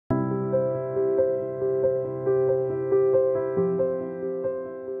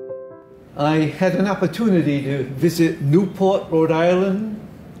I had an opportunity to visit Newport, Rhode Island,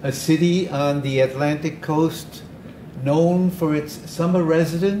 a city on the Atlantic coast known for its summer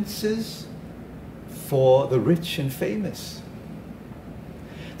residences for the rich and famous.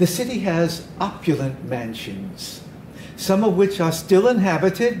 The city has opulent mansions, some of which are still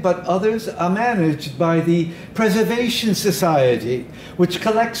inhabited, but others are managed by the Preservation Society, which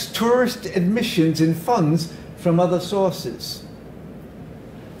collects tourist admissions and funds from other sources.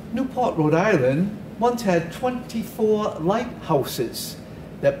 Newport, Rhode Island once had 24 lighthouses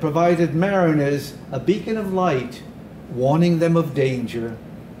that provided mariners a beacon of light, warning them of danger.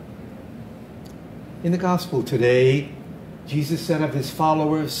 In the gospel today, Jesus said of his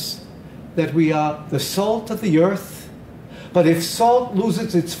followers that we are the salt of the earth, but if salt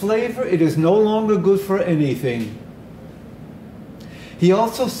loses its flavor, it is no longer good for anything. He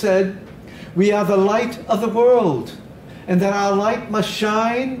also said we are the light of the world, and that our light must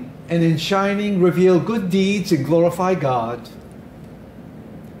shine, and in shining reveal good deeds and glorify God.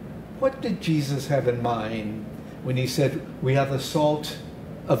 What did Jesus have in mind when he said we are the salt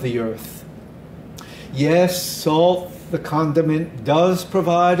of the earth? Yes, salt, the condiment, does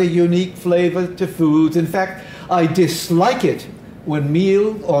provide a unique flavor to foods. In fact, I dislike it when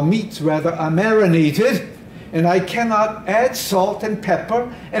meats are marinated, and I cannot add salt and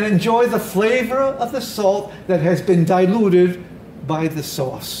pepper and enjoy the flavor of the salt that has been diluted by the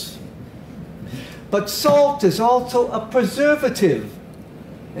sauce. But salt is also a preservative,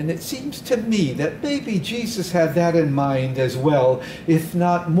 and it seems to me that maybe Jesus had that in mind as well, if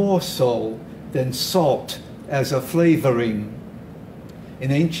not more so than salt as a flavoring.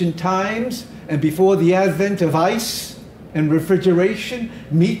 In ancient times, and before the advent of ice and refrigeration,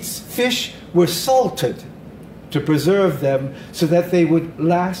 meats, fish were salted to preserve them so that they would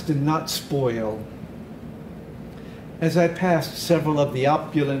last and not spoil. As I passed several of the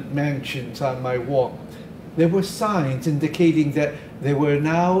opulent mansions on my walk, there were signs indicating that they were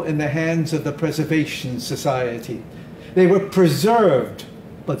now in the hands of the Preservation Society. They were preserved,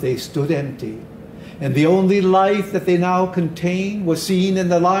 but they stood empty. And the only life that they now contained was seen in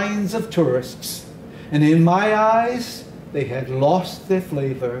the lines of tourists. And in my eyes, they had lost their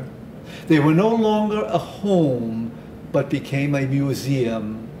flavor. They were no longer a home, but became a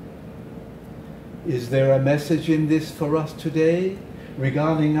museum. Is there a message in this for us today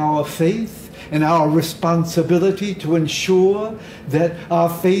regarding our faith and our responsibility to ensure that our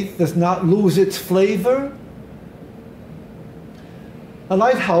faith does not lose its flavor? A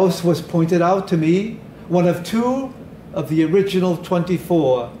lighthouse was pointed out to me, one of two of the original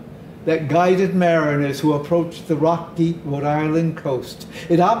 24 that guided mariners who approached the rocky Rhode Island coast.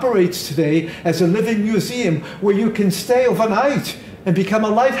 It operates today as a living museum where you can stay overnight and become a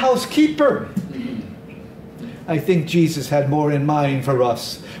lighthouse keeper. I think Jesus had more in mind for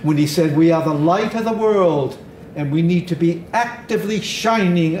us when he said we are the light of the world, and we need to be actively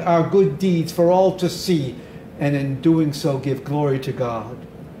shining our good deeds for all to see, and in doing so give glory to God.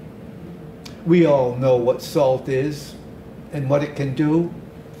 We all know what salt is and what it can do.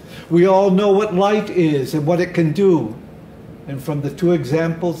 We all know what light is and what it can do. And from the two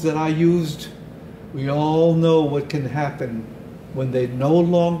examples that I used, we all know what can happen when they no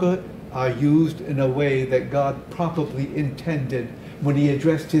longer are used in a way that God probably intended when he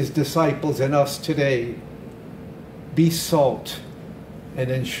addressed his disciples and us today. Be salt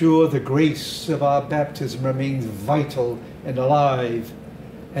and ensure the grace of our baptism remains vital and alive,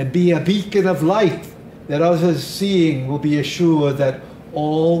 and be a beacon of light that others seeing will be assured that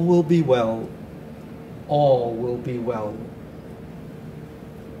all will be well. All will be well.